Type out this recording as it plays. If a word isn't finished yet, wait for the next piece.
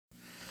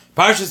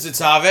Parshas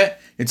Tetzaveh.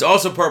 It's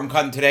also Purim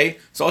Koton today.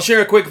 So I'll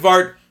share a quick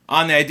vart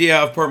on the idea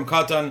of Purim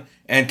Koton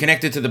and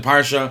connect it to the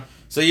Parsha.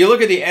 So you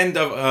look at the end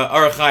of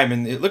Orach Chaim,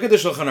 and look at the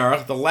Shulchan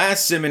Aruch, the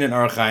last siman in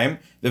Orach Chaim,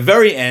 the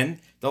very end.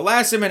 The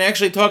last siman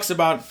actually talks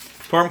about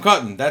Purim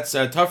Koton. That's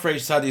Taf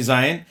Reish Tzadi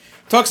Zayin.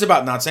 Talks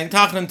about not saying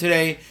Tachnun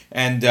today,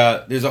 and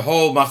there's a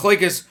whole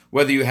machlokes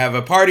whether you have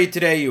a party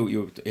today,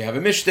 you have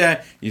a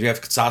mishteh, you have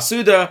K'tzah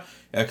Suda,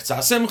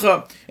 K'tzah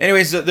Simcha.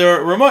 Anyways,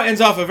 the Ramah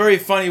ends off a very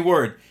funny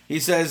word.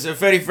 He says a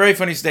very, very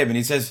funny statement.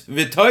 He says,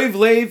 V'toiv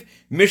leiv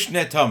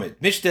mishneh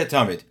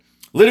tamid.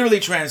 Literally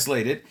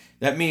translated,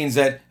 that means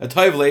that a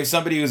toiv leiv,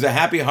 somebody who's a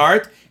happy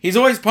heart, he's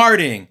always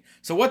partying.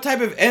 So what type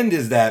of end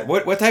is that?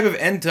 What type of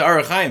end to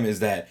Orach Chaim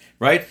is that,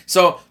 right?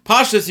 So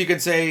Parshas, you can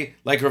say,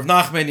 like Rav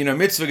Nachman,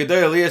 mitzvah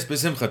gedol aliyas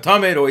b'simcha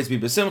tamid, always be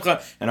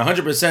b'simcha, and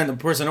 100% the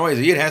person always,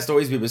 a yid has to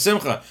always be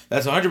b'simcha.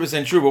 That's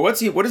 100% true. But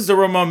what does the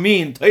Ramah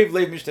mean? Toiv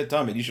leiv mishneh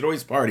tamid. You should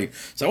always party.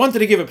 So I wanted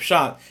to give a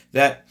shot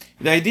that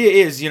the idea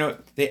is,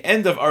 the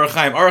end of Orach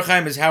Chaim. Orach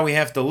Chaim is how we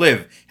have to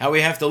live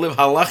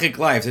halachic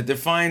lives. It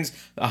defines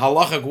the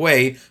halachic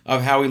way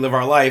of how we live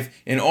our life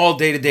in all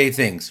day-to-day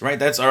things, right?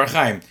 That's Orach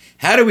Chaim.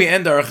 How do we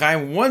end Orach Chaim?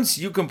 Once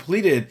you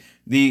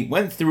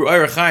went through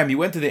Orach Chaim, you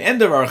went to the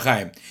end of Orach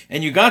Chaim,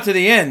 and you got to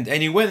the end,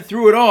 and you went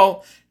through it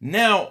all.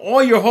 Now,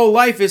 all your whole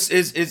life is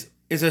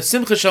a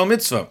Simcha shel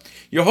mitzvah.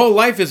 Your whole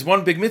life is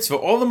one big mitzvah.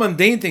 All the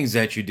mundane things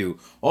that you do,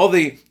 all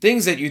the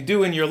things that you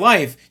do in your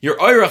life, your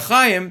Orach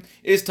Chaim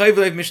is Toiv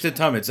leiv mishneh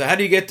tamid. So how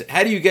do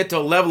you get to a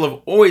level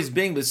of always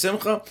being the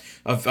Simcha?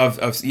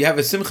 Of you have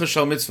a Simcha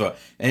shel mitzvah,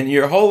 and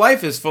your whole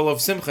life is full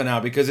of Simcha now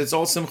because it's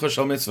all Simcha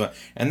shel mitzvah,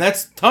 and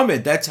that's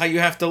Tamid. That's how you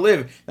have to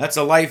live. That's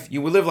a life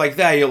you will live like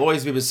that. You'll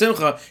always be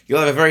b'simcha. You'll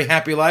have a very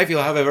happy life.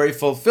 You'll have a very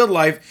fulfilled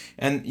life,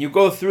 and you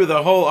go through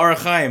the whole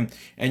Orach Chaim,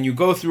 and you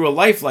go through a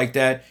life like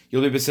that.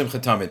 You'll be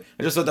b'simcha tamid.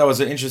 I just thought that was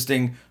an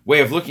interesting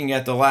way of looking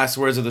at the last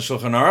words of the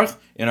Shulchan Aruch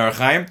in Orach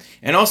Chaim.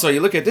 And also,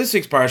 you look at this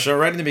week's Parsha,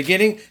 right in the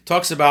beginning,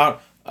 talks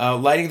about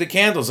lighting the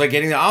candles, like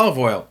getting the olive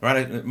oil,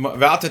 right?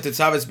 V'alta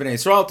Tetzaveh b'nei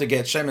Yisrael, to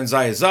get Shem and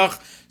Zayazach.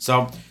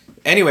 So,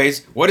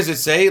 anyways, what does it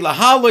say?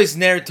 Lahalois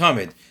ner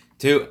tamid.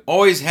 To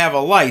always have a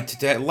light,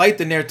 to light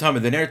the ner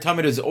tamid. The ner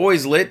tamid is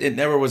always lit; it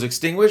never was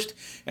extinguished,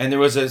 and there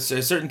was a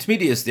certain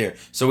tmidius there.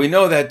 So we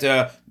know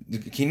that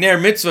ki ner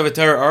mitzvah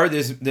v'torah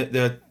there's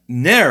the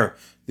ner.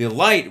 The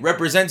light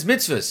represents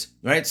mitzvahs,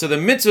 right? So the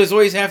mitzvahs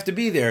always have to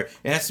be there.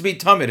 It has to be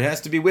tamid. It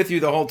has to be with you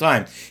the whole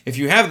time. If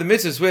you have the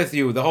mitzvahs with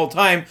you the whole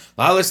time,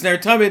 l'halas ner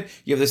tamid,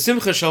 you have the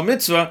simcha shel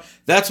mitzvah.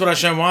 That's what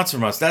Hashem wants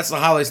from us. That's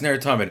l'halas ner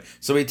tamid.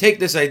 So we take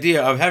this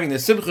idea of having the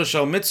simcha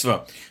shel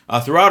mitzvah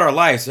throughout our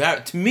lives.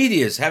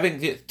 Tamidiyas, having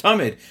the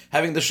tamid,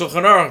 having the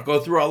Shulchan Aruch go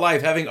through our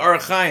life, having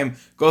Orach Chaim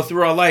go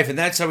through our life, and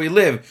that's how we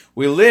live.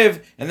 We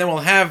live, and then we'll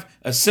have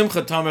a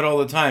simcha tamid all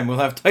the time. We'll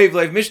have toiv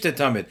leiv mishneh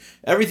tamid.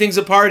 Everything's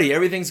a party.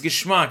 Everything's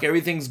geschmack.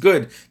 Everything's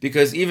good,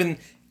 because even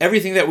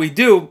everything that we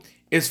do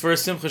is for a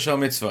simcha shel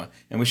mitzvah,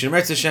 and we should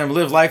Hashem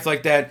live life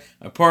like that.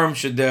 Purim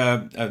should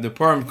the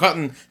Purim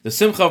Koton, the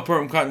simcha of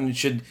Purim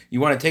Koton, you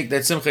want to take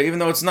that simcha, even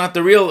though it's not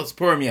the real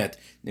Purim yet.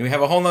 We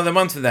have a whole nother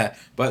month for that,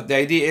 but the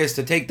idea is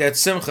to take that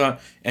simcha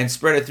and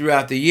spread it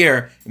throughout the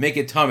year, make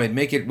it tamid,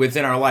 make it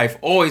within our life,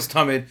 always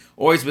tamid,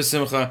 always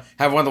b'simcha.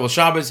 Have a wonderful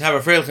Shabbos. Have a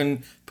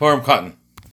freilichen Purim Koton.